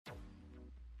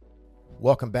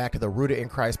Welcome back to the Rooted in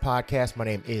Christ podcast. My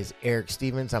name is Eric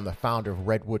Stevens. I'm the founder of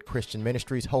Redwood Christian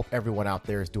Ministries. Hope everyone out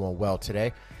there is doing well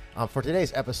today. For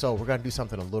today's episode, we're going to do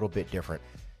something a little bit different.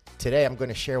 Today, I'm going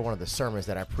to share one of the sermons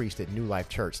that I preached at New Life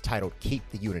Church titled Keep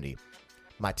the Unity.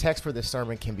 My text for this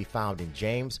sermon can be found in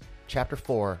James chapter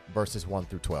 4, verses 1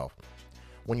 through 12.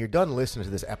 When you're done listening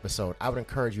to this episode, I would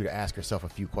encourage you to ask yourself a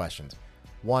few questions.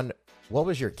 1, what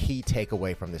was your key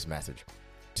takeaway from this message?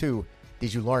 2,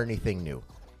 did you learn anything new?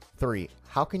 3,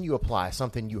 how can you apply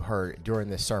something you heard during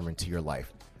this sermon to your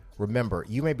life? Remember,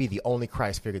 you may be the only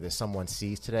Christ figure that someone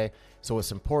sees today, so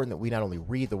it's important that we not only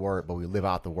read the word, but we live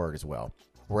out the word as well.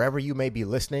 Wherever you may be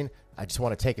listening, I just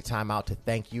want to take a time out to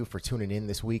thank you for tuning in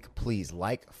this week. Please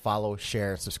like, follow,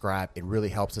 share, and subscribe. It really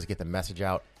helps us get the message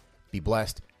out. Be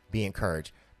blessed, be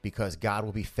encouraged, because God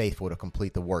will be faithful to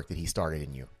complete the work that he started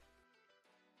in you.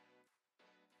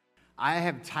 I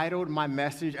have titled my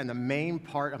message, and the main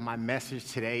part of my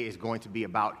message today is going to be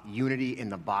about unity in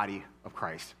the body of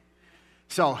Christ.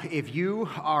 So if you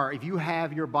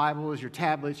have your Bibles, your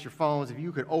tablets, your phones, if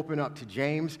you could open up to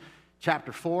James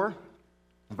chapter 4,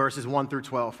 verses 1 through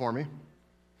 12 for me.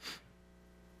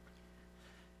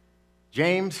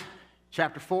 James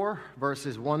chapter 4,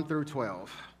 verses 1 through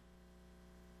 12.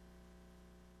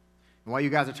 And while you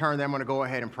guys are turning there, I'm going to go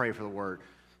ahead and pray for the word.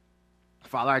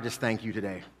 Father, I just thank you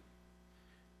today.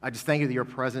 I just thank you that your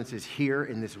presence is here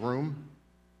in this room.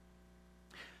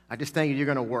 I just thank you you're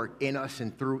going to work in us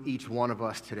and through each one of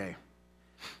us today.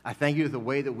 I thank you that the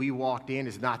way that we walked in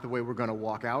is not the way we're going to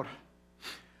walk out.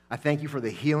 I thank you for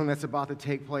the healing that's about to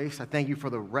take place. I thank you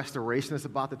for the restoration that's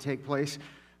about to take place.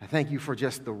 I thank you for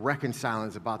just the reconciling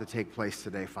that's about to take place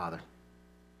today, Father.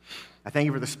 I thank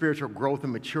you for the spiritual growth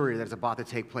and maturity that's about to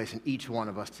take place in each one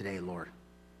of us today, Lord.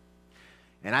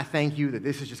 And I thank you that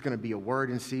this is just going to be a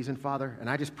word in season, Father. And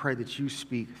I just pray that you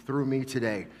speak through me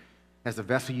today as the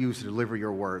vessel used to deliver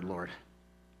your word, Lord.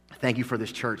 I thank you for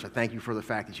this church. I thank you for the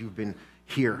fact that you've been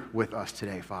here with us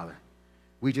today, Father.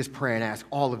 We just pray and ask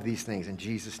all of these things in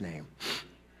Jesus' name.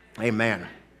 Amen.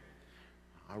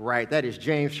 All right, that is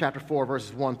James chapter 4,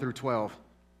 verses 1 through 12.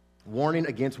 Warning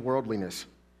against worldliness.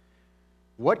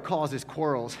 What causes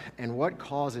quarrels and what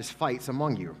causes fights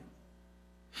among you?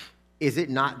 Is it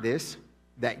not this,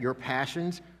 that your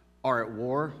passions are at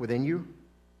war within you?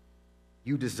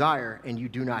 You desire and you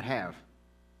do not have,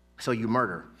 so you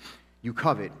murder. You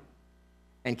covet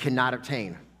and cannot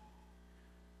obtain,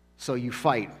 so you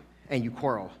fight and you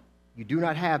quarrel. You do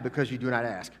not have because you do not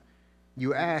ask.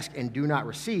 You ask and do not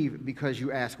receive because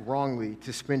you ask wrongly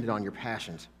to spend it on your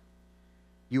passions.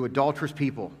 You adulterous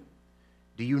people,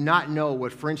 do you not know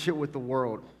what friendship with the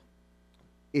world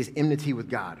is enmity with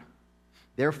God?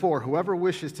 Therefore, whoever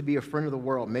wishes to be a friend of the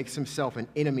world makes himself an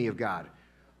enemy of God.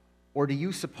 Or do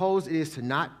you suppose it is to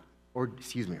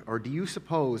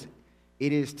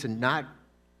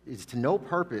no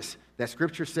purpose that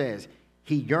Scripture says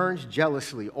he yearns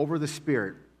jealously over the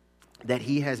Spirit that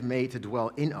he has made to dwell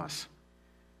in us?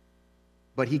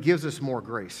 But he gives us more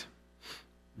grace.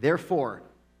 Therefore,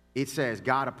 it says,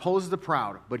 God opposes the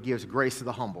proud, but gives grace to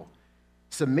the humble.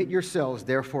 Submit yourselves,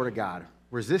 therefore, to God.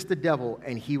 Resist the devil,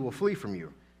 and he will flee from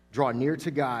you. Draw near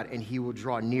to God, and he will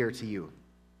draw near to you.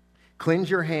 Cleanse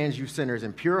your hands, you sinners,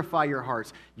 and purify your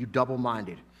hearts, you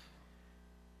double-minded.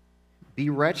 Be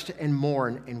wretched and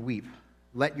mourn and weep.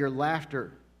 Let your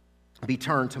laughter be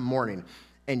turned to mourning,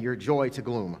 and your joy to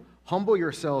gloom. Humble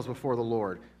yourselves before the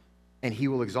Lord, and he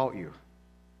will exalt you.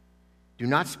 Do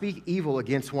not speak evil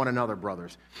against one another,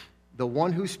 brothers. The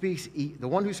one who speaks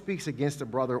against a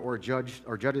brother or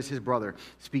judges his brother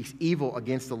speaks evil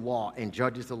against the law and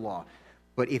judges the law.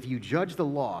 But if you judge the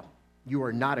law, you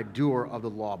are not a doer of the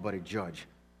law, but a judge.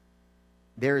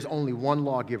 There is only one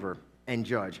lawgiver and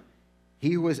judge,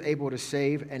 he who is able to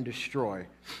save and destroy.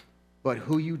 But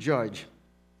who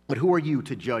are you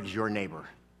to judge your neighbor?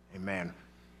 Amen.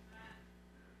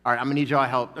 All right, I'm gonna need y'all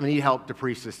help. I'm gonna need help to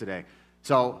preach this today.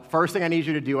 So first thing I need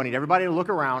you to do, I need everybody to look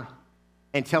around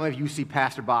and tell me if you see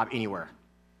Pastor Bob anywhere.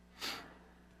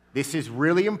 This is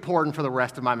really important for the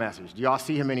rest of my message. Do y'all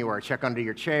see him anywhere? Check under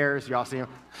your chairs. Do y'all see him?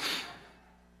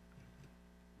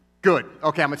 Good.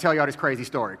 Okay, I'm going to tell y'all this crazy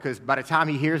story, because by the time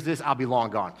he hears this, I'll be long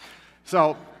gone.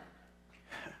 So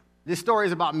this story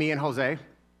is about me and Jose,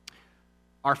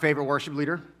 our favorite worship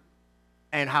leader,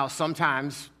 and how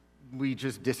sometimes we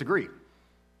just disagree.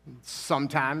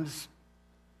 Sometimes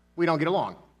we don't get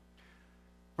along.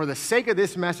 For the sake of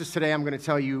this message today, I'm going to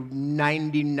tell you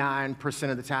 99%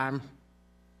 of the time,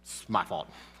 it's my fault.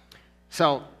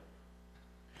 So,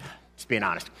 just being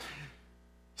honest.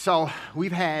 So,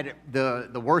 we've had the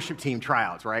worship team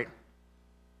tryouts, right?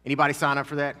 Anybody sign up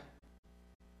for that?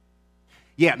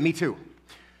 Yeah, me too.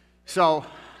 So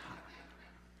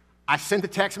I sent the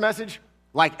text message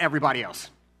like everybody else.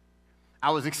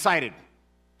 I was excited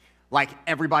like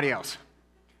everybody else.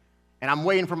 And I'm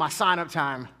waiting for my sign-up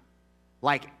time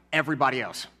like everybody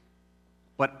else.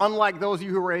 But unlike those of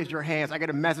you who raised your hands, I get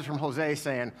a message from Jose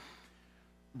saying,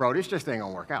 bro, this just ain't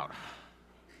gonna work out.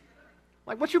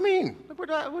 Like, what you mean?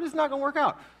 What is not gonna work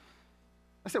out?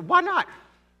 I said, why not?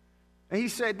 And he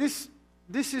said, this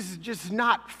is just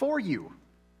not for you.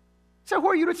 I said, who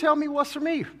are you to tell me what's for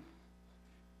me?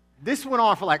 This went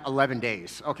on for like 11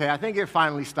 days, okay? I think it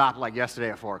finally stopped like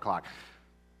yesterday at 4 o'clock.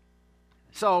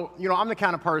 So, I'm the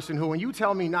kind of person who, when you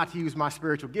tell me not to use my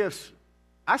spiritual gifts,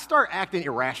 I start acting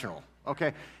irrational,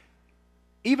 okay?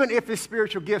 Even if it's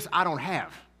spiritual gifts I don't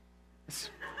have.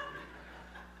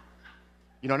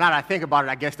 Now that I think about it,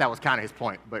 I guess that was kind of his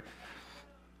point. But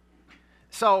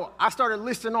so I started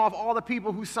listing off all the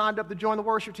people who signed up to join the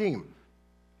worship team.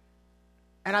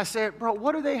 And I said, bro,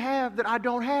 what do they have that I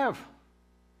don't have?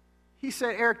 He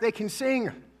said, Eric, they can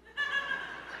sing.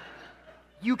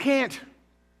 You can't.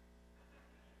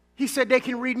 He said they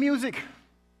can read music.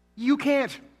 You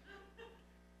can't.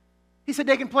 He said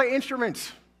they can play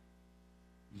instruments.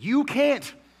 You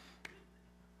can't.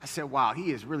 I said, wow,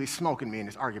 he is really smoking me in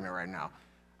this argument right now.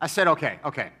 I said, okay.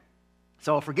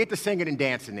 So forget the singing and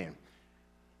dancing then.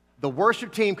 The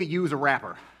worship team could use a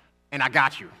rapper, and I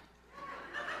got you.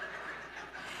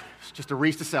 It's just to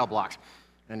reach the cell blocks.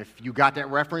 And if you got that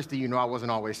reference, then you know I wasn't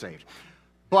always saved.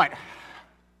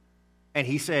 And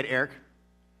he said, Eric,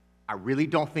 I really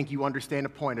don't think you understand the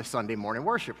point of Sunday morning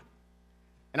worship.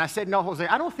 And I said, no, Jose,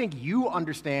 I don't think you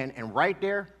understand. And right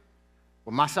there,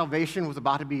 when my salvation was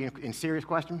about to be in serious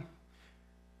question,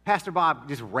 Pastor Bob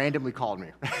just randomly called me.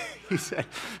 He said,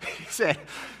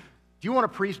 do you want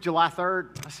to preach July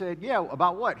 3rd? I said, yeah,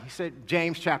 about what? He said,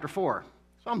 James chapter 4.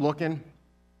 So I'm looking.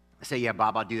 I said, yeah,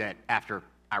 Bob, I'll do that after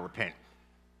I repent.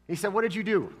 He said, what did you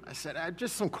do? I said,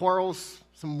 just some quarrels,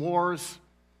 some wars,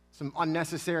 some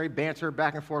unnecessary banter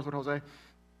back and forth with Jose.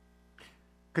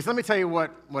 Because let me tell you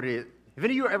what it is. Have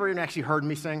any of you ever even actually heard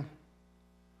me sing?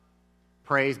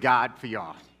 Praise God for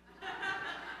y'all.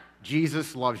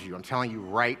 Jesus loves you. I'm telling you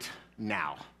right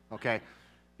now, okay?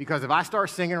 Because if I start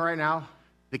singing right now,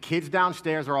 the kids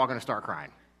downstairs are all going to start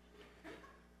crying.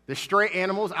 The stray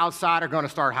animals outside are going to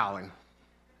start howling.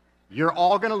 You're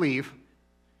all going to leave.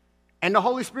 And the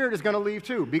Holy Spirit is going to leave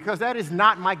too, because that is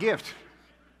not my gift.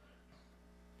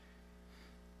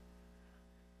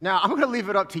 Now, I'm going to leave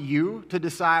it up to you to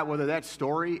decide whether that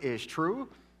story is true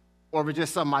or if it's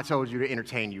just something I told you to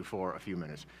entertain you for a few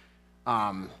minutes.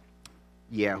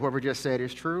 Yeah, whoever just said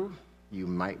is true, you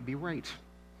might be right.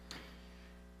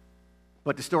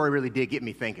 But the story really did get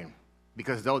me thinking,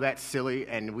 because though that's silly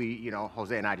and we,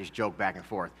 Jose and I just joke back and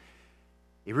forth,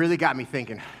 it really got me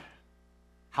thinking,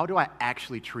 how do I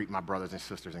actually treat my brothers and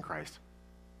sisters in Christ?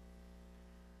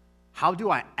 How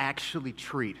do I actually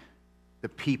treat the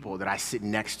people that I sit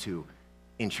next to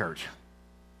in church?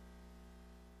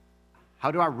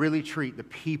 How do I really treat the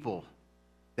people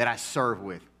that I serve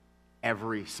with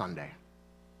every Sunday?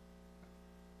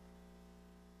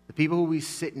 The people who we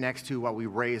sit next to while we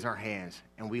raise our hands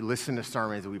and we listen to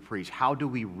sermons that we preach, how do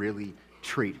we really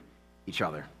treat each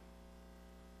other?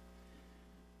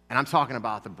 And I'm talking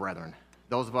about the brethren,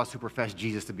 those of us who profess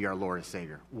Jesus to be our Lord and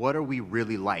Savior. What are we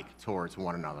really like towards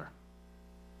one another?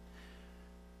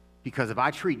 Because if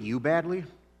I treat you badly,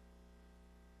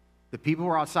 the people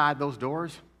who are outside those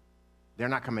doors, they're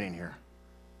not coming in here.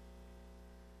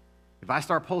 If I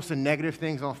start posting negative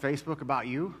things on Facebook about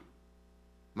you,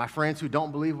 my friends who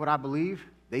don't believe what I believe,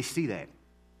 they see that.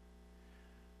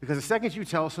 Because the second you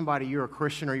tell somebody you're a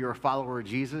Christian or you're a follower of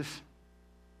Jesus,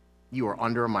 you are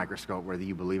under a microscope, whether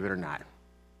you believe it or not.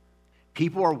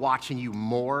 People are watching you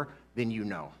more than you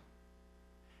know.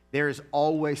 There is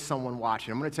always someone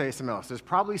watching. I'm going to tell you something else. There's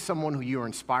probably someone who you are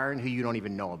inspiring who you don't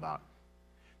even know about.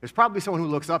 There's probably someone who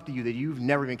looks up to you that you've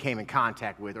never even came in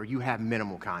contact with or you have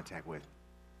minimal contact with.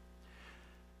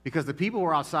 Because the people who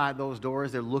are outside those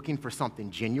doors, they're looking for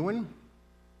something genuine.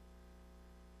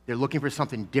 They're looking for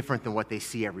something different than what they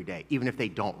see every day, even if they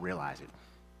don't realize it.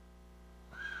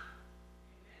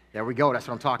 There we go. That's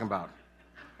what I'm talking about.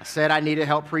 I said I needed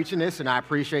help preaching this, and I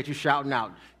appreciate you shouting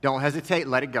out. Don't hesitate.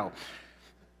 Let it go.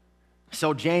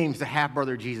 So James, the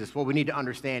half-brother of Jesus, what we need to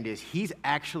understand is he's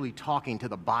actually talking to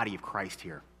the body of Christ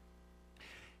here.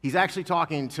 He's actually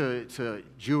talking to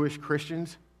Jewish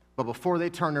Christians, but before they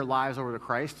turned their lives over to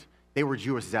Christ, they were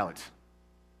Jewish zealots.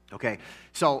 Okay?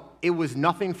 So it was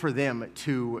nothing for them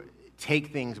to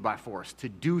take things by force, to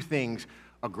do things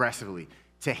aggressively,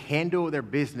 to handle their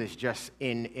business just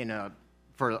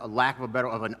for a lack of a better,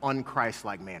 of an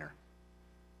un-Christ-like manner.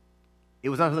 It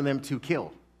was not for them to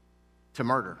kill, to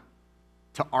murder,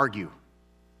 to argue,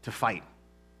 to fight,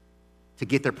 to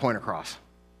get their point across.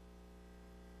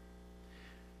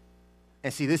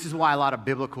 And see, this is why a lot of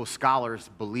biblical scholars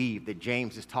believe that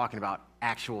James is talking about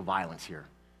actual violence here,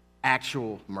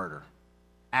 actual murder,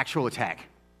 actual attack,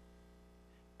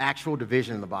 actual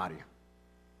division in the body.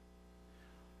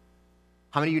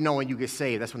 How many of you know when you get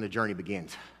saved, that's when the journey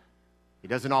begins? It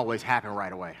doesn't always happen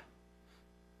right away.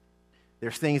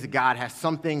 There's things that God has,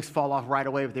 some things fall off right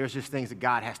away, but there's just things that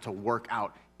God has to work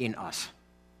out in us.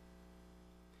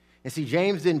 And see,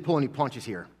 James didn't pull any punches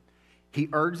here. He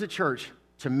urged the church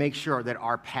to make sure that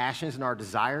our passions and our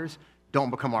desires don't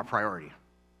become our priority.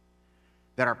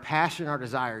 That our passion and our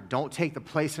desire don't take the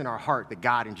place in our heart that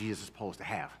God and Jesus is supposed to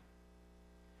have.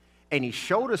 And he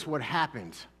showed us what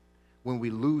happens when we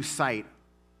lose sight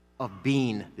of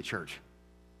being the church.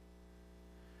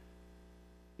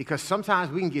 Because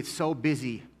sometimes we can get so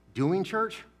busy doing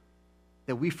church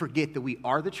that we forget that we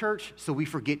are the church, so we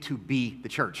forget to be the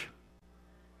church.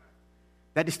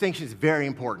 That distinction is very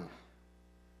important.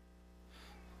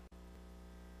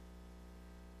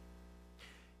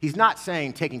 He's not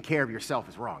saying taking care of yourself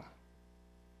is wrong.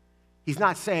 He's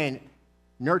not saying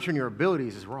nurturing your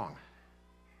abilities is wrong.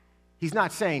 He's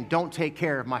not saying don't take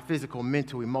care of my physical,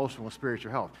 mental, emotional, and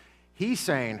spiritual health. He's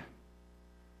saying,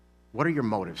 what are your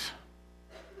motives?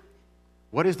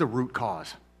 What is the root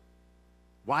cause?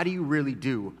 Why do you really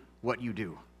do what you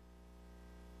do?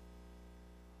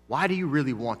 Why do you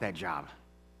really want that job?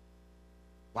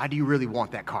 Why do you really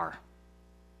want that car?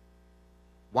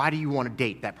 Why do you want to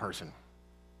date that person?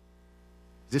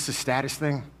 Is this a status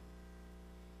thing?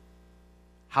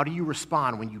 How do you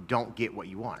respond when you don't get what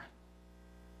you want?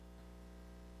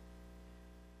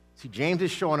 See, James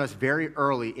is showing us very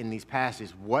early in these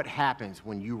passages what happens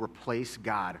when you replace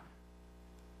God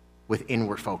with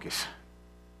inward focus.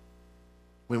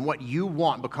 When what you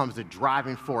want becomes the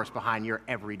driving force behind your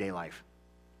everyday life.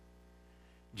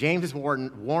 James is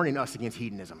warning us against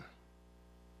hedonism.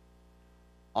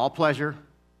 All pleasure,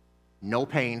 no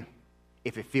pain.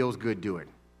 If it feels good, do it.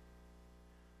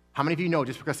 How many of you know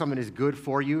just because something is good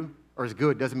for you or is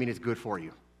good doesn't mean it's good for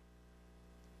you?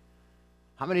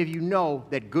 How many of you know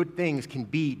that good things can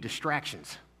be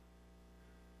distractions?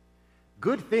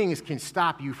 Good things can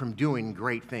stop you from doing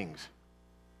great things.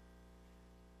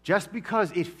 Just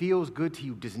because it feels good to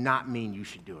you does not mean you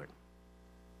should do it.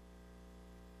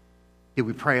 Did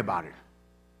we pray about it?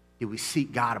 Did we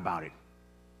seek God about it?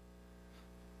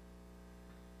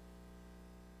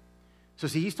 So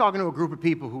see, he's talking to a group of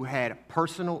people who had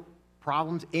personal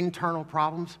problems, internal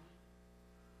problems,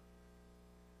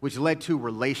 which led to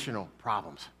relational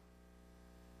problems.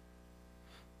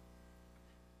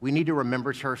 We need to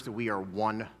remember, church, that we are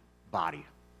one body.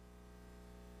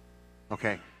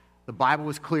 Okay? The Bible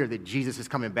is clear that Jesus is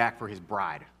coming back for his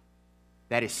bride.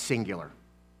 That is singular.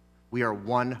 We are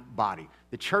one body.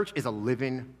 The church is a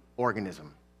living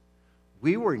organism.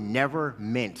 We were never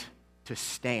meant to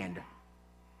stand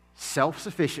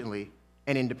self-sufficiently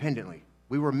and independently.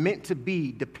 We were meant to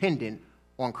be dependent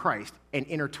on Christ and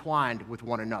intertwined with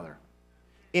one another,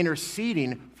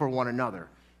 interceding for one another,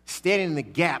 standing in the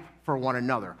gap for one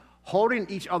another, holding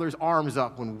each other's arms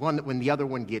up when the other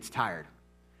one gets tired.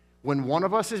 When one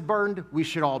of us is burdened, we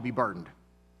should all be burdened.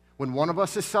 When one of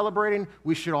us is celebrating,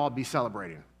 we should all be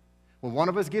celebrating. When one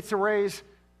of us gets a raise,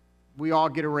 we all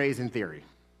get a raise in theory.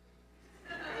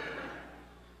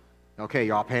 Okay,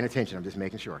 y'all paying attention. I'm just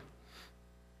making sure.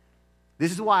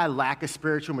 This is why a lack of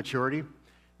spiritual maturity,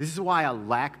 this is why a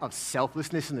lack of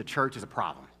selflessness in the church is a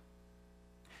problem.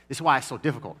 This is why it's so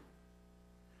difficult.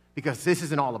 Because this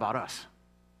isn't all about us.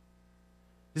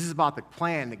 This is about the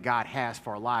plan that God has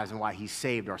for our lives and why he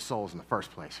saved our souls in the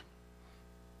first place.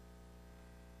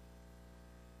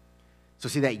 So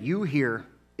see, that you here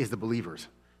is the believers.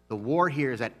 The war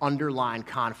here is that underlying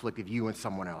conflict of you and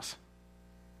someone else.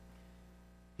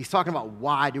 He's talking about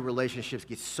why do relationships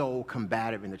get so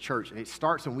combative in the church. And it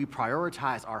starts when we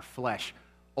prioritize our flesh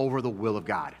over the will of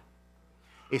God.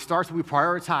 It starts when we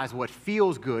prioritize what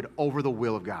feels good over the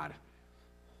will of God.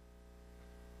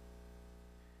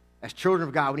 As children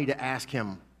of God, we need to ask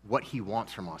him what he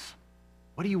wants from us.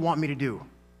 What do you want me to do?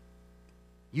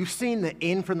 You've seen the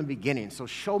end from the beginning, so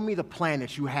show me the plan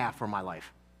that you have for my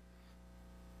life.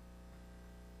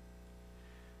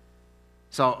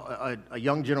 So a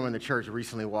young gentleman in the church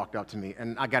recently walked up to me,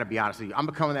 and I got to be honest with you, I'm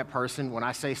becoming that person. When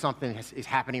I say something is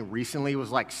happening recently, it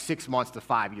was like 6 months to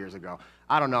 5 years ago.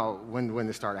 I don't know when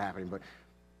this started happening, but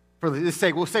for this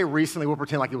sake, we'll say recently, we'll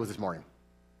pretend like it was this morning.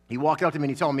 He walked up to me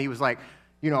and he told me, he was like,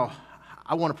 you know,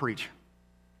 I want to preach.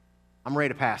 I'm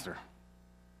ready to pastor.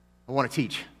 I want to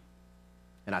teach.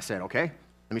 And I said, okay,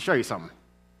 let me show you something.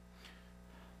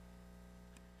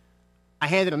 I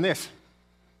handed him this.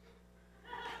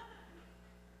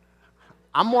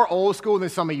 I'm more old school than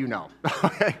some of you know,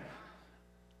 okay?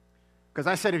 Because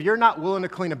I said, if you're not willing to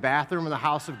clean a bathroom in the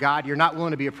house of God, you're not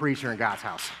willing to be a preacher in God's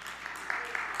house.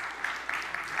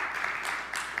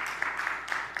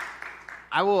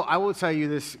 I will tell you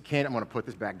this, Ken, I'm going to put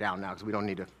this back down now because we don't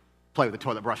need to play with the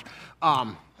toilet brush.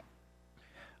 I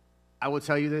will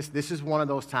tell you this is one of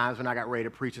those times when I got ready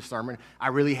to preach a sermon, I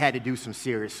really had to do some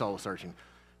serious soul searching.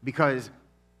 Because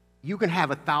you can have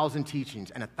 1,000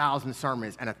 teachings and 1,000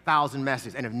 sermons and 1,000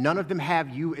 messages, and if none of them have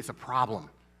you, it's a problem.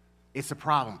 It's a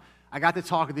problem. I got to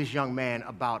talk to this young man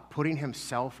about putting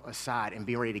himself aside and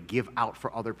being ready to give out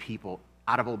for other people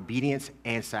out of obedience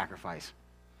and sacrifice.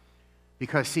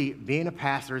 Because, see, being a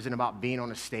pastor isn't about being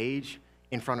on a stage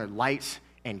in front of lights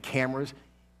and cameras.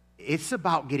 It's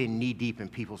about getting knee-deep in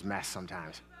people's mess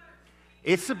sometimes.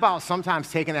 It's about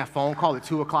sometimes taking that phone call at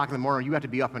 2 o'clock in the morning. You have to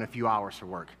be up in a few hours for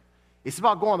work. It's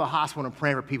about going to the hospital and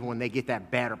praying for people when they get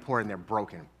that bad report and they're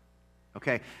broken,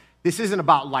 okay? This isn't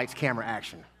about lights, camera,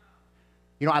 action.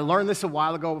 You know, I learned this a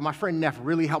while ago, but my friend Neff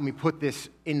really helped me put this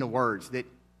into words, that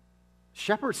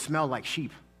shepherds smell like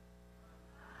sheep,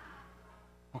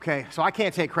 okay? So I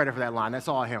can't take credit for that line. That's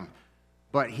all him.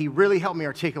 But he really helped me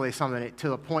articulate something to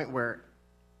the point where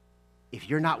if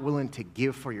you're not willing to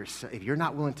give for yourself, if you're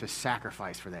not willing to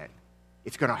sacrifice for that,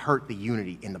 it's going to hurt the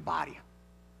unity in the body.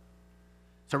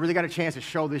 So I really got a chance to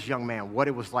show this young man what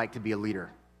it was like to be a leader.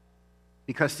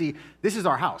 Because, see, this is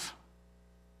our house.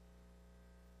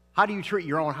 How do you treat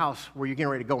your own house where you're getting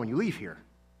ready to go when you leave here?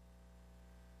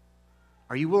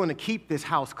 Are you willing to keep this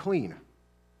house clean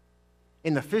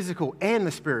in the physical and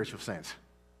the spiritual sense?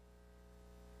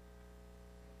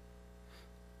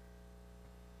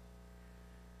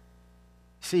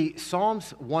 See,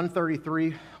 Psalms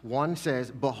 133:1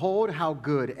 says, "Behold how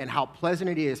good and how pleasant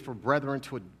it is for brethren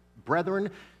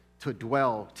to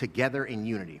dwell together in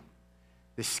unity."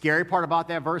 The scary part about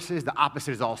that verse is the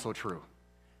opposite is also true.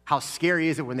 How scary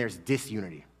is it when there's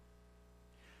disunity?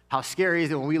 How scary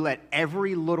is it when we let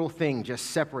every little thing just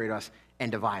separate us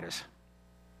and divide us?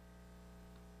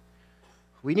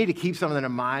 We need to keep something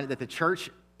in mind, that the church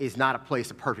is not a place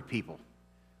of perfect people.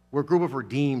 We're a group of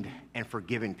redeemed and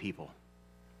forgiven people.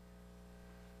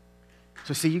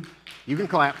 So see, you can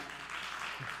clap.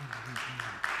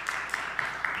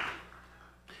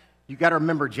 You got to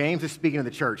remember, James is speaking to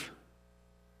the church.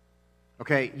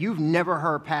 Okay, you've never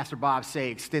heard Pastor Bob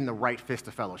say, extend the right fist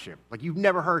of fellowship. Like, you've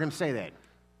never heard him say that.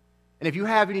 And if you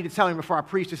have, you need to tell him before I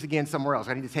preach this again somewhere else.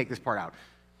 I need to take this part out.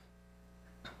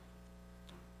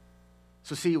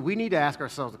 So see, we need to ask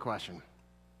ourselves the question,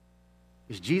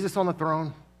 is Jesus on the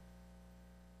throne?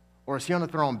 Or is he on the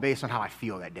throne based on how I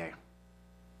feel that day?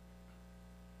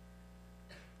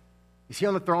 Is he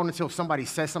on the throne until somebody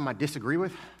says something I disagree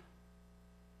with?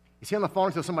 Is he on the phone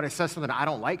until somebody says something I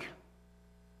don't like?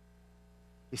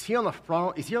 Is he on the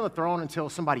throne until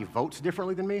somebody votes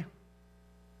differently than me?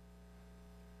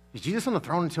 Is Jesus on the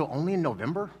throne until only in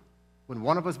November, when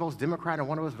one of us votes Democrat and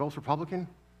one of us votes Republican?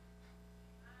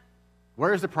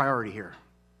 Where is the priority here?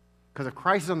 Because if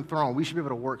Christ is on the throne, we should be able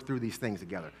to work through these things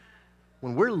together.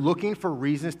 When we're looking for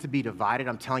reasons to be divided,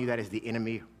 I'm telling you that is the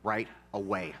enemy right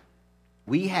away.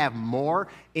 We have more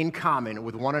in common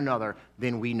with one another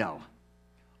than we know.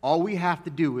 All we have to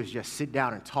do is just sit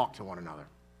down and talk to one another.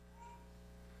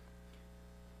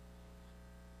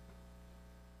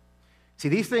 See,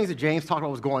 these things that James talked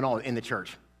about was going on in the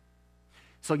church.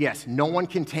 So yes, no one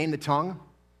can tame the tongue,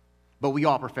 but we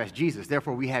all profess Jesus.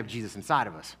 Therefore, we have Jesus inside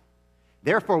of us.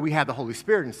 Therefore, we have the Holy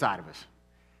Spirit inside of us.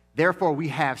 Therefore, we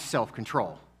have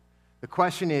self-control. The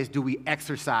question is, do we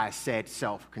exercise said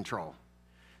self-control?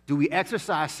 Do we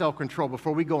exercise self-control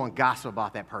before we go and gossip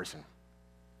about that person?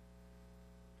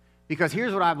 Because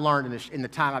here's what I've learned in the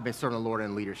time I've been serving the Lord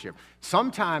in leadership.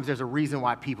 Sometimes there's a reason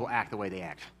why people act the way they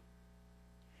act.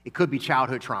 It could be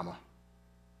childhood trauma.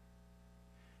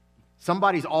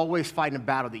 Somebody's always fighting a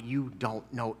battle that you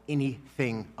don't know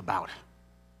anything about.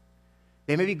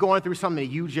 They may be going through something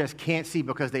that you just can't see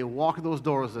because they walk through those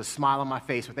doors with a smile on my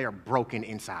face, but they are broken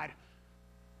inside.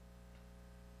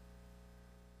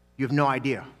 You have no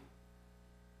idea.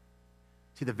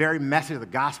 See, the very message of the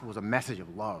gospel is a message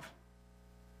of love,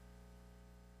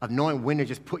 of knowing when to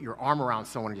just put your arm around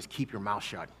someone and just keep your mouth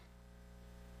shut.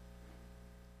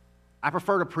 I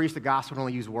prefer to preach the gospel and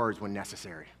only use words when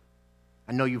necessary.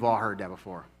 I know you've all heard that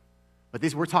before. But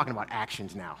we're talking about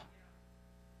actions now.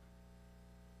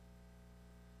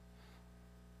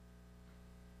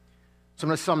 So I'm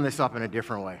going to sum this up in a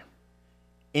different way.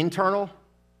 Internal,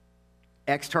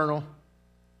 external,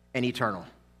 and eternal.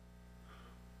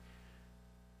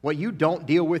 What you don't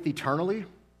deal with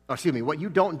what you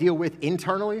don't deal with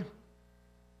internally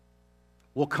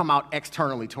will come out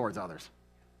externally towards others.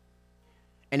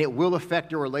 And it will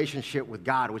affect your relationship with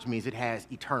God, which means it has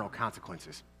eternal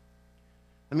consequences.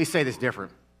 Let me say this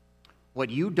different. What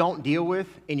you don't deal with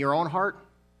in your own heart,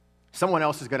 someone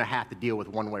else is going to have to deal with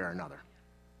one way or another.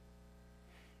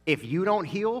 If you don't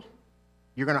heal,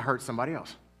 you're going to hurt somebody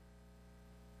else.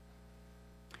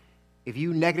 If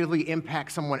you negatively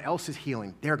impact someone else's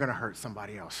healing, they're going to hurt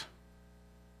somebody else.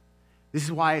 This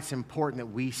is why it's important that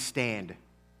we stand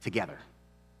together.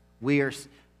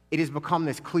 It has become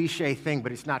this cliche thing,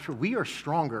 but it's not true. We are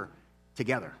stronger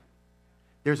together.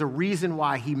 There's a reason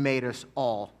why he made us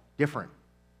all different.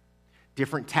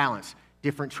 Different talents,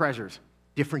 different treasures,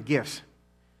 different gifts,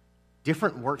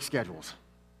 different work schedules.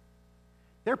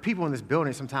 There are people in this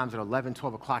building sometimes at 11,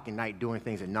 12 o'clock at night doing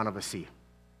things that none of us see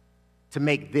to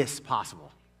make this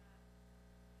possible.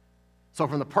 So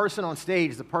from the person on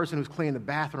stage, the person who's cleaning the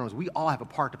bathrooms, we all have a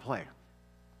part to play.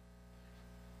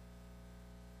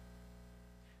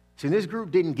 See, this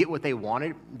group didn't get what they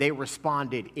wanted. They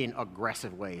responded in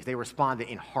aggressive ways. They responded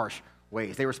in harsh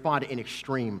ways. They responded in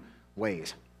extreme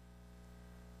ways.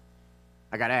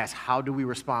 I got to ask, how do we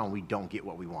respond when we don't get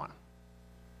what we want?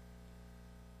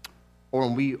 Or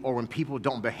when people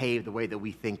don't behave the way that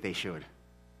we think they should?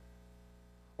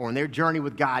 Or when their journey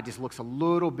with God just looks a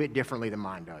little bit differently than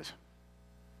mine does?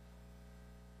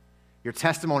 Your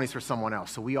testimony is for someone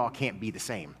else, so we all can't be the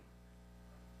same.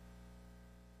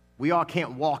 We all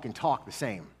can't walk and talk the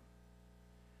same.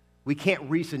 We can't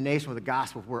reach the nation with the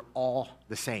gospel if we're all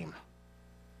the same.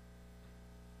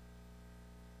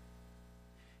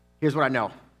 Here's what I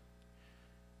know.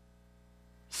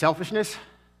 Selfishness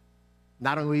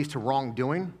not only leads to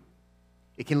wrongdoing,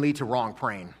 it can lead to wrong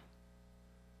praying.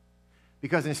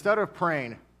 Because instead of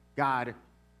praying, God,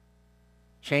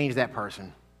 change that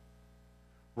person,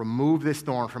 remove this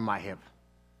thorn from my hip,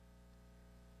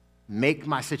 make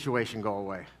my situation go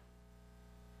away,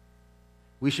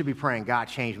 we should be praying, God,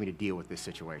 change me to deal with this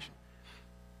situation.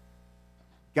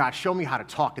 God, show me how to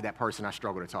talk to that person I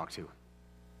struggle to talk to.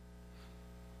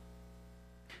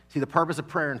 See, the purpose of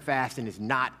prayer and fasting is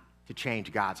not to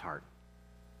change God's heart.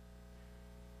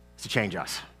 It's to change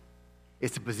us.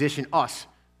 It's to position us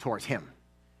towards him.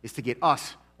 It's to get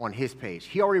us on his page.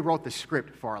 He already wrote the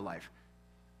script for our life.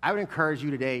 I would encourage you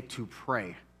today to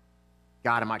pray,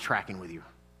 God, am I tracking with you?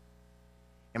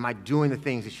 Am I doing the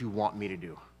things that you want me to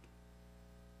do?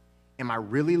 Am I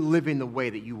really living the way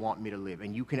that you want me to live?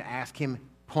 And you can ask him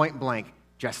point blank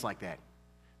just like that.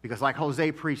 Because like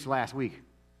Jose preached last week,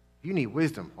 if you need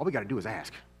wisdom, all we got to do is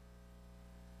ask.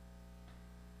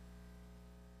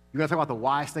 You're going to talk about the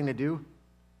wise thing to do?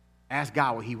 Ask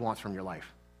God what he wants from your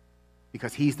life.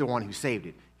 Because he's the one who saved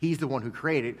it. He's the one who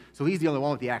created it, so he's the only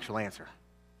one with the actual answer.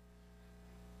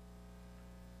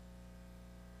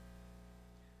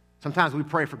 Sometimes we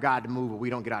pray for God to move, but we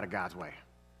don't get out of God's way.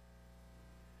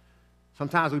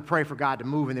 Sometimes we pray for God to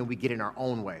move, and then we get in our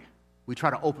own way. We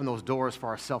try to open those doors for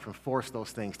ourselves and force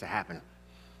those things to happen.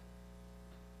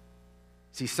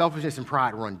 See, selfishness and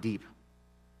pride run deep.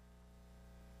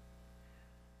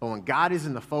 But when God is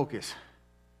in the focus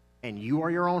and you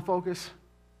are your own focus,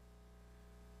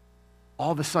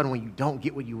 all of a sudden when you don't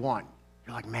get what you want,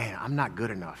 you're like, man, I'm not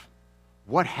good enough.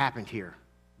 What happened here?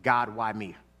 God, why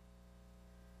me?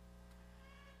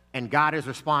 And God is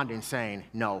responding saying,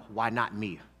 no, why not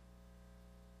me?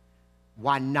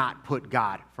 Why not put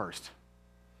God first?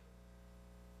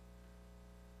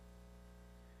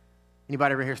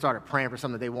 Anybody ever here started praying for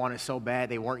something that they wanted so bad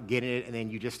they weren't getting it, and then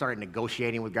you just started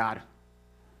negotiating with God?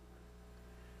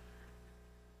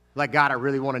 Like, God, I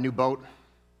really want a new boat.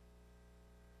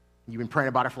 You've been praying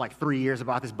about it for like 3 years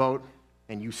about this boat,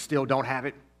 and you still don't have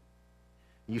it.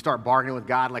 And you start bargaining with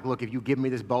God, like, look, if you give me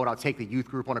this boat, I'll take the youth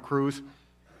group on a cruise.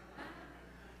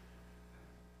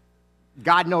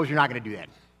 God knows you're not going to do that.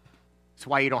 That's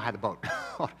why you don't have the boat.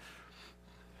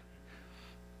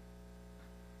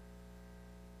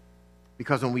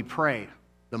 Because when we pray,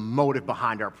 the motive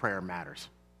behind our prayer matters.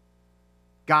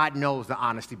 God knows the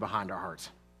honesty behind our hearts.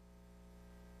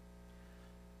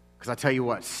 Because I tell you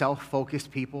what, self-focused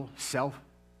people,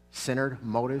 self-centered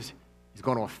motives is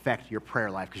going to affect your prayer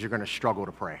life because you're going to struggle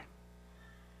to pray.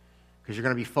 Because you're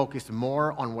going to be focused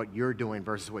more on what you're doing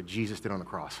versus what Jesus did on the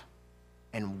cross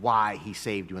and why he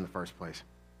saved you in the first place.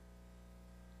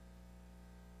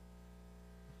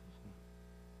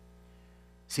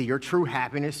 See, your true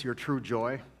happiness, your true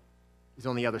joy is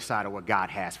on the other side of what God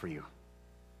has for you.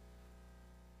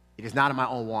 It is not in my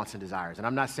own wants and desires. And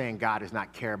I'm not saying God does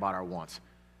not care about our wants.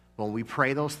 But when we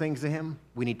pray those things to him,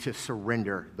 we need to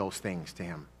surrender those things to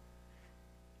him.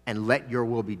 and let your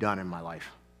will be done in my life.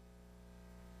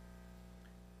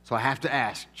 So I have to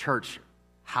ask, church,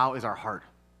 how is our heart?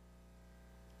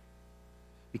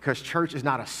 Because church is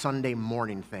not a Sunday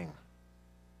morning thing.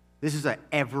 This is an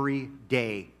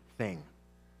everyday thing.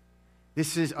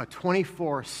 This is a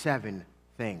 24/7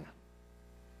 thing.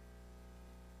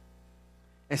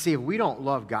 And see, if we don't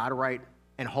love God right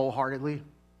and wholeheartedly,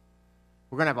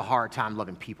 we're going to have a hard time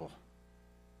loving people.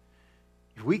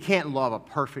 If we can't love a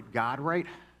perfect God right,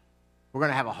 we're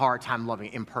going to have a hard time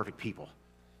loving imperfect people.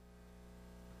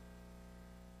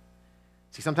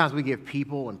 See, sometimes we give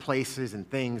people and places and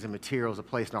things and materials a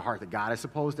place in our heart that God is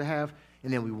supposed to have,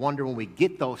 and then we wonder when we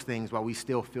get those things why we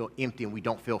still feel empty and we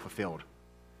don't feel fulfilled.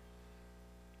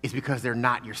 It's because they're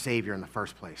not your Savior in the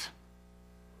first place.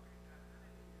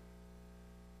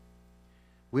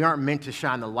 We aren't meant to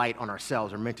shine the light on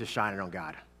ourselves. We're meant to shine it on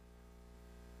God.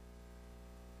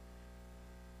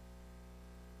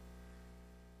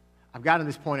 I've gotten to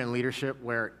this point in leadership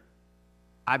where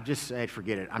I've just said,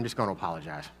 forget it. I'm just going to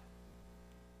apologize.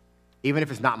 Even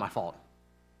if it's not my fault.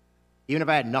 Even if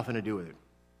I had nothing to do with it.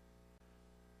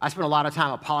 I spent a lot of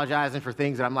time apologizing for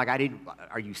things that I'm like,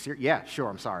 are you serious? Yeah, sure,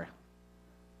 I'm sorry.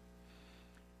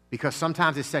 Because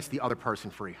sometimes it sets the other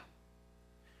person free.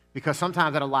 Because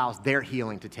sometimes it allows their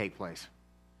healing to take place.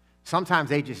 Sometimes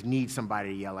they just need somebody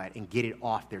to yell at and get it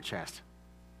off their chest.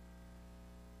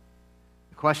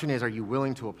 The question is, are you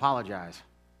willing to apologize?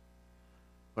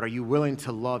 But are you willing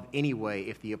to love anyway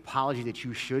if the apology that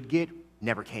you should get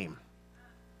never came?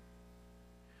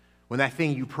 When that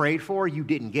thing you prayed for, you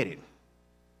didn't get it.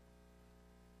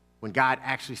 When God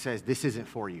actually says, this isn't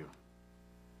for you.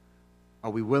 Are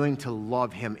we willing to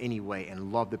love him anyway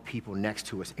and love the people next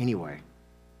to us anyway?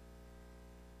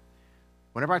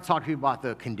 Whenever I talk to people about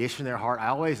the condition of their heart, I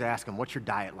always ask them, what's your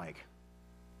diet like?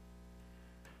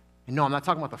 And no, I'm not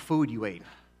talking about the food you ate.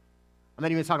 I'm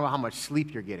not even talking about how much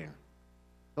sleep you're getting.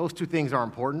 Those two things are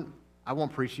important. I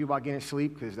won't preach to you about getting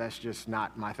sleep because that's just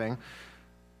not my thing.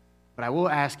 But I will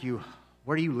ask you,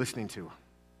 what are you listening to?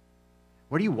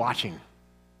 What are you watching?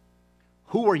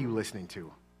 Who are you listening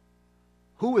to?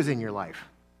 Who is in your life?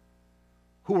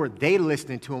 Who are they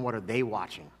listening to and what are they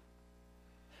watching?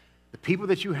 The people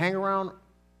that you hang around,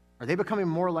 are they becoming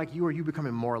more like you or are you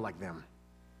becoming more like them?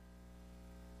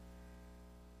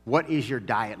 What is your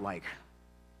diet like?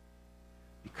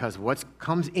 Because what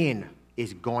comes in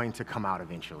is going to come out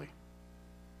eventually.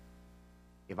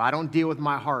 If I don't deal with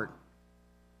my heart,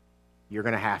 you're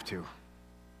going to have to.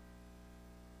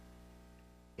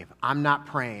 If I'm not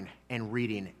praying and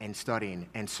reading and studying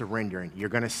and surrendering, you're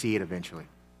going to see it eventually.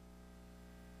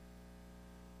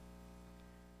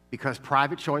 Because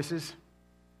private choices,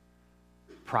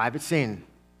 private sin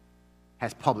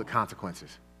has public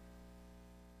consequences.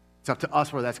 It's up to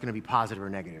us whether that's going to be positive or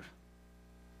negative.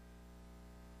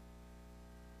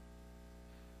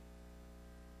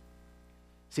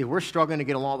 See, if we're struggling to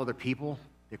get along with other people,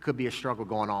 there could be a struggle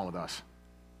going on with us.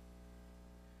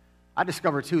 I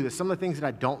discovered, too, that some of the things that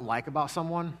I don't like about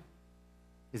someone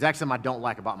is actually something I don't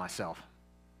like about myself.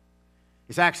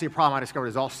 It's actually a problem I discovered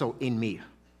is also in me.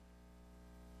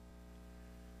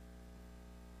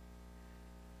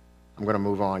 I'm going to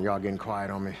move on. Y'all getting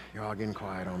quiet on me. Y'all getting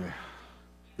quiet on me.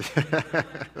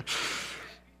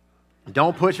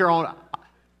 Don't put your own...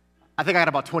 I think I got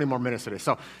about 20 more minutes of this.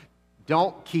 So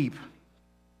don't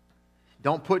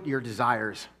put your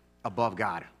desires above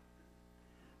God.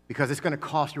 Because it's going to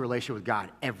cost your relationship with God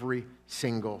every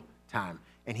single time.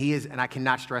 And I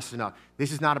cannot stress enough,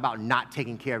 this is not about not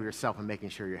taking care of yourself and making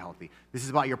sure you're healthy. This is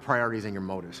about your priorities and your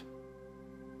motives.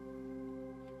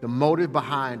 The motive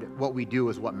behind what we do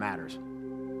is what matters.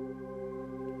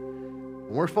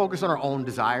 When we're focused on our own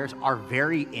desires, our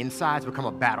very insides become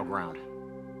a battleground.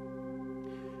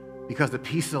 Because the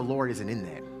peace of the Lord isn't in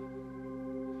that.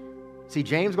 See,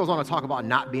 James goes on to talk about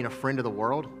not being a friend of the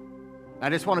world. I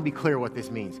just want to be clear what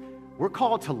this means. We're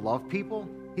called to love people.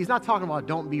 He's not talking about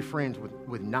don't be friends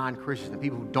with non-Christians and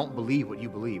people who don't believe what you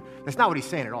believe. That's not what he's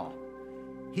saying at all.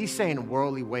 He's saying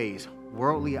worldly ways,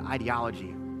 worldly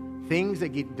ideology, things that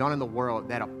get done in the world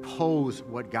that oppose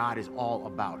what God is all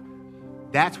about.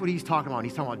 That's what he's talking about.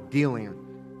 He's talking about dealing,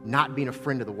 not being a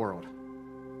friend of the world.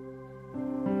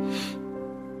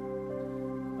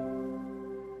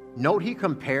 Note he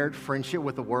compared friendship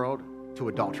with the world to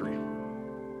adultery.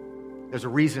 There's a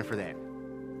reason for that.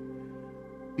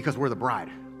 Because we're the bride.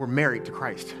 We're married to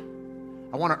Christ.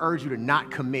 I want to urge you to not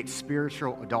commit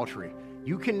spiritual adultery.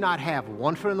 You cannot have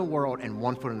one foot in the world and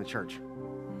one foot in the church.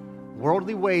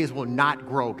 Worldly ways will not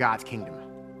grow God's kingdom.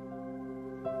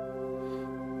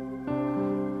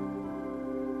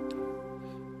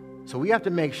 So we have to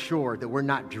make sure that we're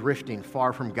not drifting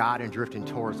far from God and drifting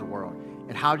towards the world.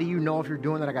 And how do you know if you're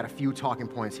doing that? I got a few talking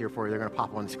points here for you. They're going to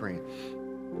pop on the screen.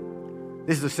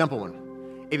 This is a simple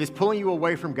one. If it's pulling you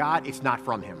away from God, it's not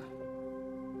from him.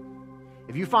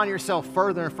 If you find yourself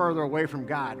further and further away from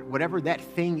God, whatever that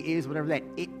thing is, whatever that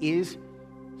it is,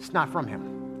 it's not from him.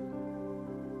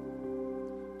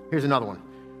 Here's another one.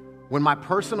 When my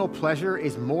personal pleasure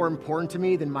is more important to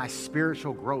me than my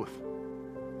spiritual growth.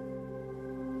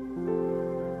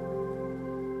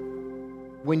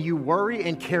 When you worry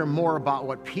and care more about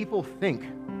what people think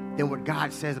than what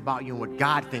God says about you and what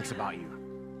God thinks about you.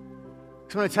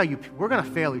 So I'm going to tell you, we're going to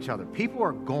fail each other. People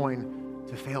are going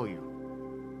to fail you.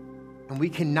 And we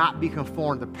cannot be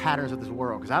conformed to the patterns of this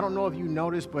world. Because I don't know if you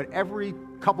noticed, but every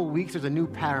couple weeks there's a new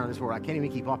pattern in this world. I can't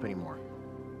even keep up anymore.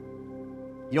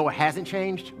 You know what hasn't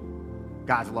changed?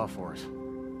 God's love for us.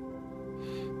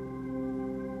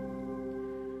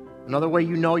 Another way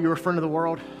you know you're a friend of the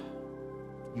world,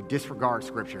 you disregard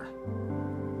Scripture.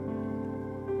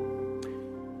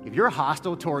 If you're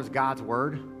hostile towards God's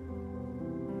word,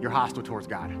 you're hostile towards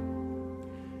God.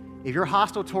 If you're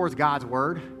hostile towards God's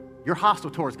word, you're hostile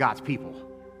towards God's people.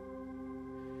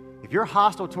 If you're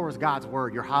hostile towards God's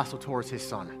word, you're hostile towards his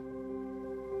son.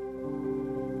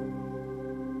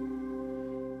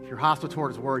 If you're hostile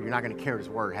towards his word, you're not going to care what his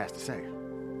word has to say.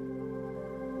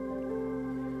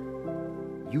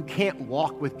 You can't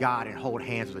walk with God and hold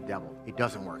hands with the devil. It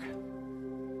doesn't work.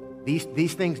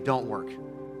 These things don't work.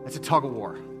 That's a tug of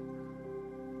war.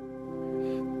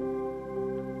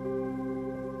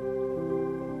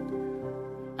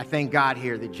 I thank God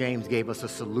here that James gave us a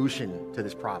solution to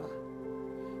this problem.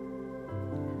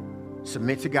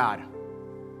 Submit to God.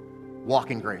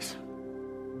 Walk in grace.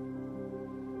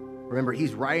 Remember,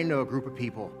 he's writing to a group of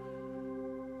people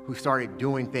who started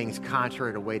doing things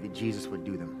contrary to the way that Jesus would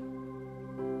do them.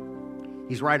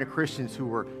 He's writing to Christians who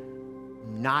were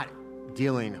not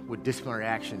dealing with disciplinary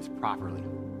actions properly.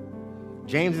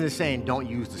 James isn't saying don't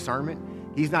use discernment.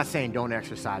 He's not saying don't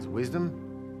exercise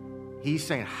wisdom. He's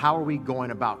saying how are we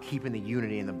going about keeping the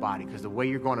unity in the body? Because the way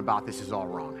you're going about this is all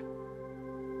wrong.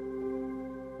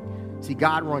 See,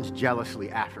 God runs jealously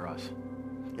after us.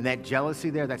 And that jealousy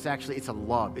there, it's a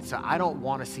love. I don't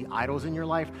want to see idols in your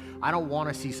life. I don't want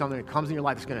to see something that comes in your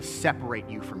life that's going to separate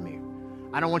you from me.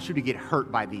 I don't want you to get hurt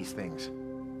by these things.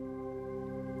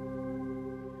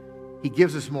 He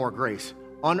gives us more grace,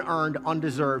 unearned,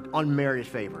 undeserved, unmerited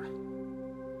favor.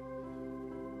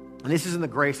 And this isn't the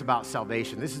grace about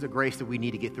salvation. This is the grace that we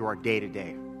need to get through our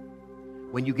day-to-day.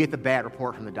 When you get the bad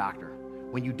report from the doctor,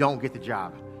 when you don't get the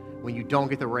job, when you don't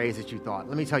get the raise that you thought.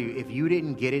 Let me tell you, if you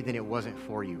didn't get it, then it wasn't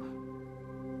for you.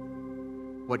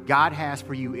 What God has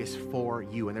for you is for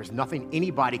you, and there's nothing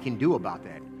anybody can do about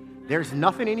that. There's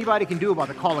nothing anybody can do about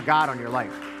the call of God on your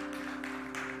life.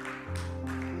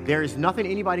 There is nothing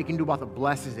anybody can do about the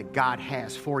blessings that God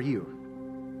has for you.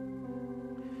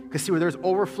 Because see, where there's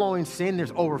overflowing sin,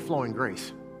 there's overflowing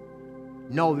grace.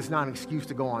 No, this is not an excuse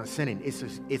to go on sinning.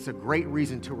 It's a great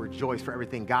reason to rejoice for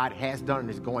everything God has done and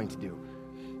is going to do.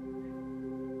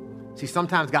 See,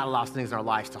 sometimes God allows things in our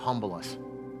lives to humble us.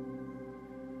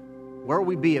 Where would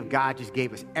we be if God just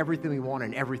gave us everything we want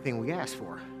and everything we asked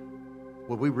for?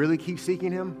 Would we really keep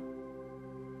seeking him?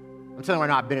 I'm telling you right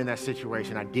now, I've been in that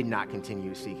situation. I did not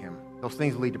continue to seek him. Those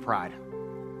things lead to pride.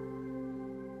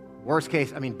 Best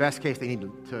case, they lead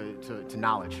to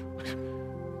knowledge.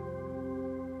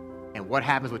 And what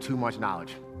happens with too much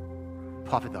knowledge?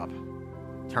 Puff it up.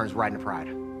 Turns right into pride.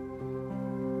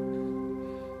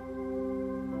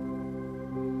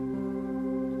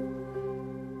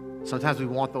 Sometimes we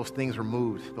want those things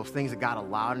removed. Those things that God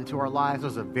allowed into our lives,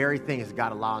 those are the very things that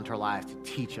God allowed into our lives to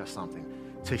teach us something,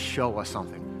 to show us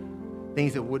something.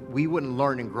 Things that we wouldn't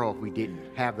learn and grow if we didn't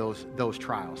have those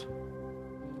trials.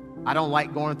 I don't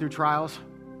like going through trials,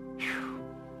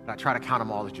 but I try to count them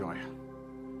all as joy.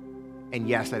 And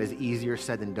yes, that is easier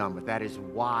said than done, but that is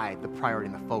why the priority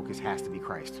and the focus has to be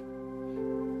Christ.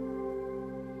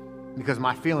 Because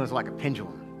my feelings are like a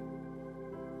pendulum.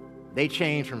 They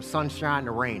change from sunshine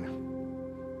to rain.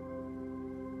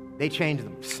 They change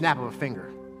the snap of a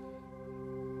finger.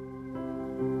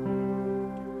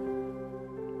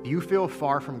 If you feel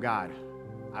far from God,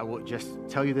 I will just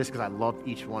tell you this because I love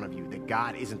each one of you, that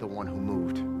God isn't the one who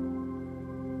moved.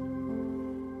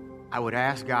 I would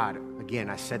ask God, again,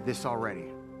 I said this already,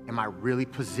 am I really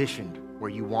positioned where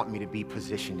you want me to be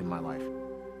positioned in my life?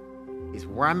 Is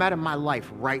where I'm at in my life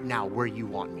right now where you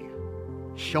want me?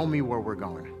 Show me where we're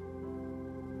going.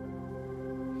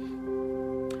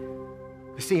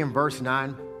 You see, in verse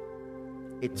 9,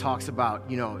 it talks about,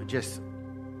 just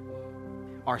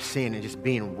our sin and just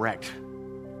being wrecked.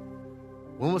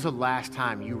 When was the last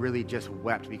time you really just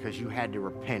wept because you had to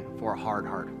repent for a hard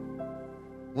heart?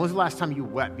 When was the last time you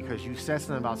wept because you said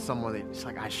something about someone that it's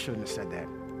like, I shouldn't have said that?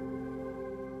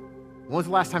 When was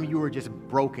the last time you were just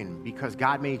broken because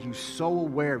God made you so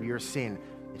aware of your sin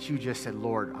that you just said,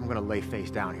 Lord, I'm going to lay face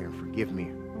down here and forgive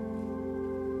me?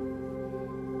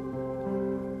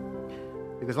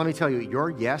 Because let me tell you, your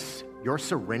yes, your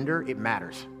surrender, it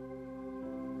matters.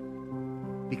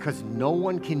 Because no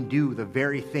one can do the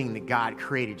very thing that God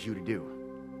created you to do.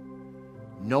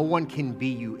 No one can be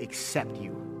you except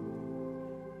you.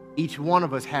 Each one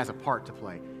of us has a part to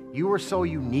play. You are so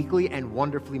uniquely and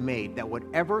wonderfully made that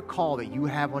whatever call that you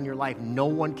have on your life, no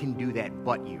one can do that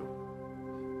but you.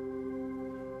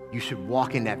 You should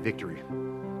walk in that victory.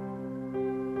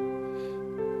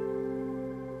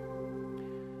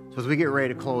 So as we get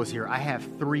ready to close here, I have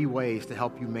 3 ways to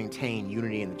help you maintain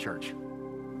unity in the church.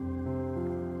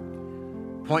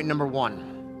 Point number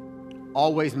 1,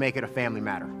 always make it a family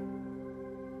matter.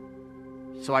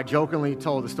 So I jokingly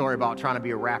told the story about trying to be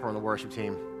a rapper on the worship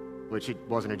team, which it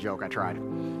wasn't a joke, I tried,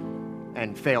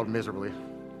 and failed miserably.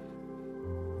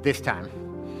 This time.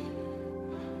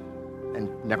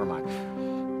 And never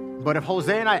mind. But if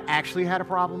Jose and I actually had a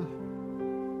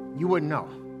problem, you wouldn't know.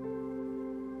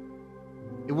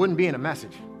 It wouldn't be in a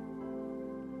message.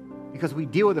 Because we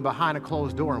deal with it behind a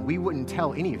closed door, and we wouldn't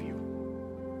tell any of you.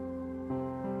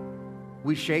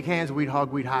 We'd shake hands, we'd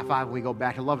hug, we'd high five, and we'd go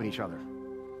back to loving each other.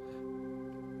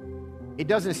 It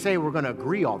doesn't say we're going to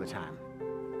agree all the time.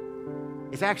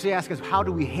 It's actually asking us, how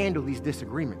do we handle these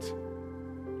disagreements?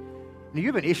 And if you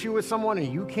have an issue with someone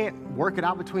and you can't work it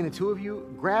out between the two of you,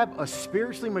 grab a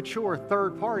spiritually mature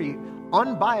third party,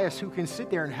 unbiased, who can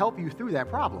sit there and help you through that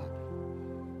problem.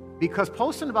 Because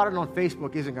posting about it on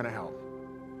Facebook isn't going to help.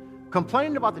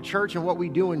 Complaining about the church and what we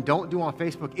do and don't do on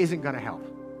Facebook isn't going to help.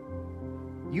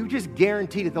 You just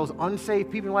guarantee that those unsaved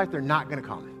people in life, they're not going to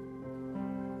come.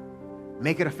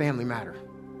 Make it a family matter.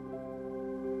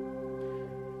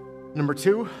 Number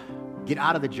 2, get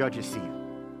out of the judge's seat.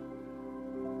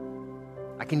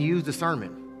 I can use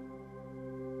discernment.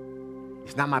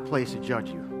 It's not my place to judge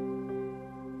you.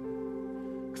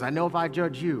 Because I know if I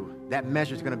judge you, that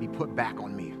measure is going to be put back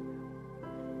on me.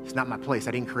 It's not my place.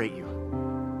 I didn't create you.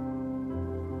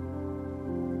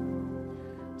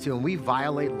 See, when we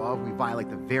violate love, we violate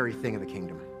the very thing of the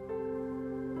kingdom.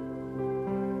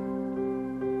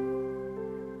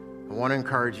 I want to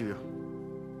encourage you,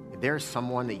 if there's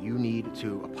someone that you need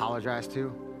to apologize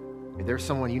to, if there's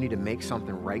someone you need to make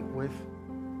something right with,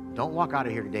 don't walk out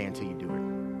of here today until you do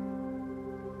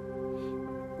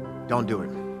it. Don't do it.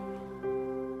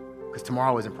 Because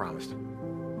tomorrow isn't promised.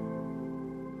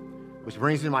 Which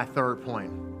brings me to my 3rd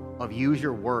point of use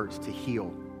your words to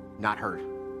heal, not hurt.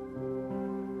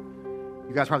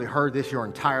 You guys probably heard this your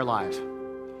entire lives.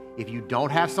 If you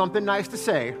don't have something nice to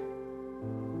say,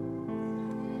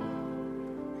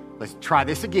 let's try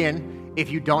this again. If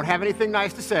you don't have anything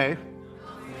nice to say,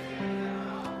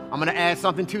 I'm going to add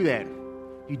something to that.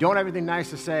 If you don't have anything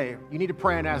nice to say, you need to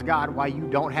pray and ask God why you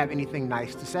don't have anything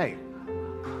nice to say.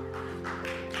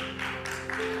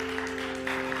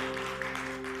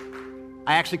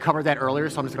 I actually covered that earlier,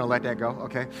 so I'm just going to let that go,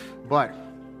 okay? But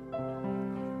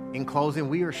in closing,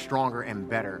 we are stronger and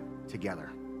better together.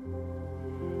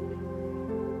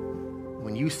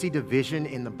 When you see division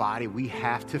in the body, we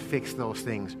have to fix those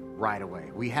things right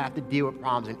away. We have to deal with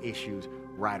problems and issues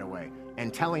right away.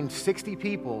 And telling 60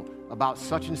 people about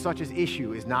such and such as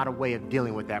issue is not a way of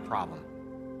dealing with that problem.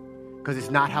 Because it's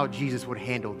not how Jesus would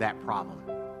handle that problem.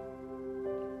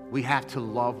 We have to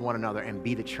love one another and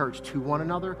be the church to one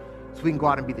another so we can go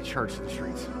out and be the church to the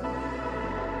streets.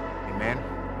 Amen.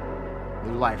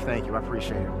 New life, thank you. I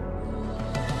appreciate it.